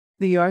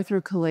The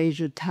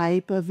arthrochalasia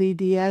type of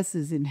EDS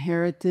is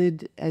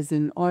inherited as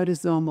an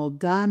autosomal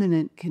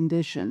dominant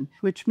condition,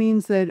 which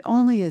means that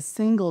only a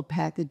single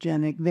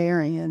pathogenic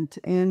variant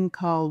in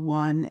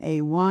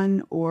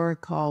COL1A1 or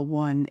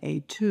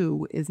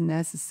COL1A2 is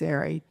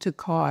necessary to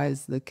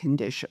cause the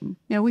condition.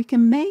 Now, we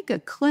can make a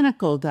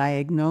clinical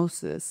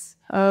diagnosis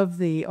of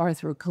the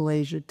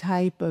arthrochalasia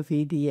type of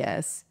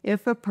EDS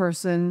if a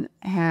person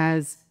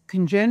has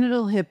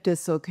congenital hip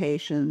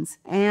dislocations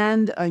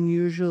and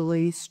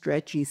unusually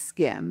stretchy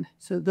skin.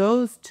 So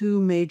those two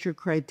major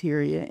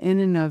criteria in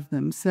and of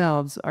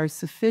themselves are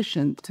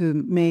sufficient to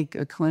make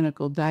a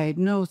clinical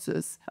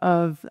diagnosis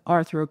of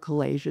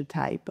arthrochalasia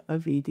type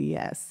of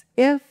EDS.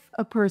 If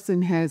a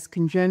person has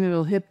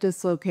congenital hip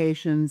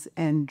dislocations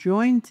and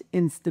joint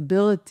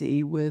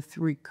instability with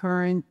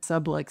recurrent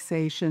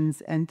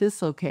subluxations and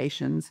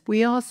dislocations,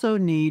 we also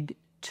need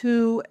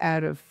 2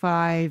 out of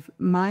 5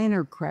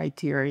 minor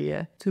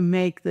criteria to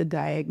make the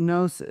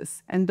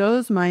diagnosis. And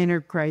those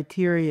minor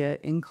criteria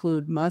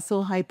include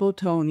muscle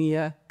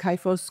hypotonia,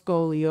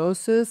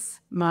 kyphoscoliosis,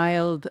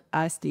 mild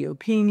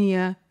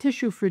osteopenia,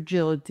 tissue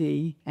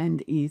fragility,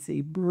 and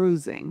easy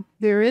bruising.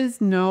 There is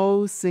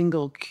no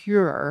single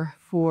cure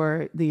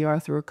for the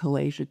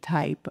arthrochalasia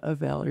type of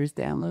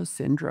Ehlers-Danlos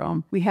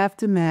syndrome. We have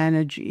to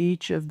manage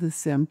each of the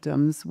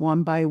symptoms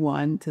one by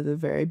one to the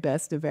very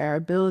best of our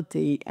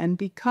ability, and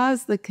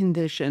because the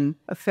condition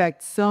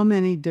affects so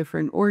many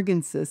different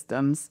organ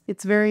systems,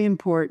 it's very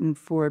important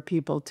for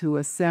people to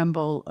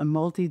assemble a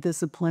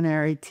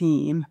multidisciplinary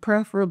team,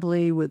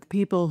 preferably with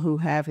people who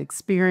have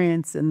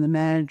experience in the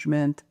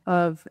management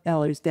of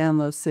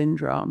Ehlers-Danlos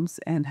syndromes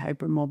and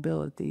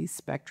hypermobility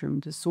spectrum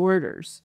disorders.